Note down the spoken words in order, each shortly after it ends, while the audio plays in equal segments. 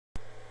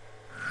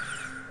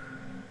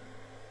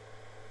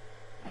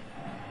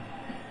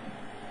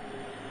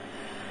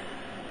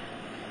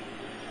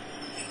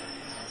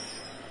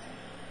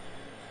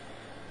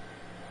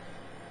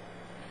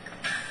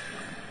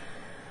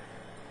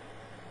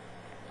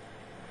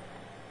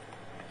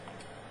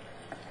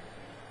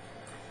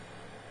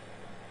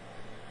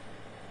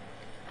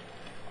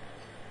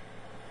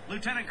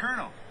Lieutenant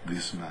Colonel.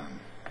 This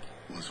man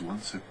was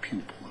once a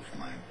pupil of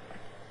mine.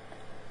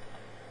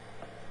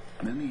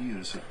 Many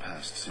years have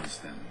passed since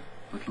then,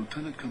 but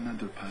Lieutenant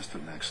Commander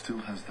Pasternak still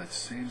has that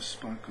same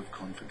spark of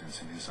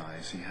confidence in his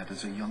eyes he had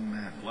as a young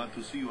man. Glad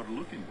to see you are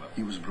looking well.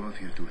 He was brought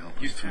here to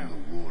help us turn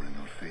the war in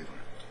our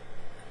favor.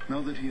 Now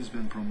that he has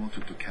been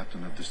promoted to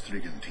captain of the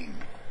Strigan team,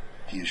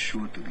 he is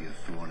sure to be a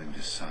thorn in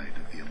the side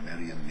of the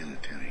American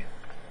military.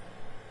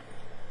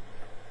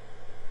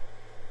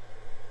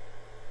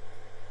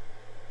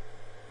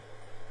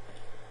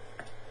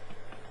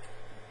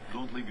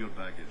 Don't leave your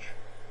baggage.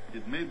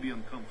 It may be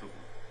uncomfortable,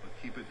 but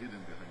keep it hidden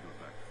behind your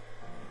back.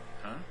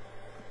 Huh?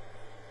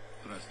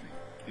 Trust me,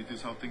 it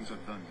is how things are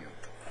done here.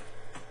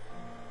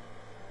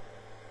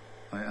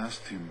 I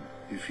asked him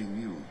if he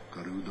knew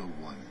Garuda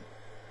won.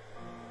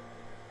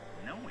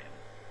 Know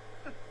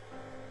him?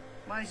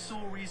 My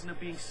sole reason of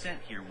being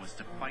sent here was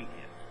to fight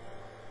him.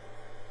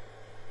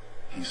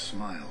 He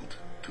smiled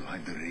to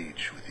hide the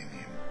rage within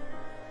him.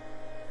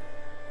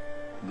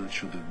 That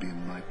should have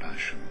been my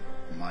passion,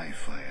 my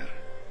fire.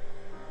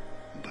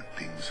 But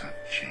things have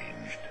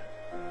changed.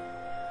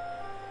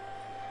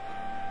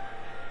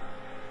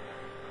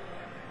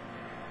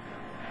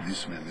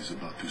 This man is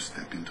about to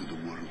step into the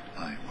world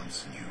I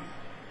once knew.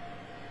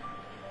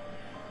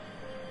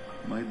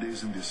 My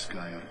days in the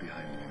sky are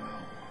behind me now.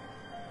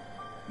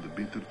 The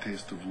bitter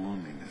taste of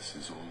loneliness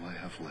is all I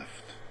have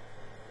left.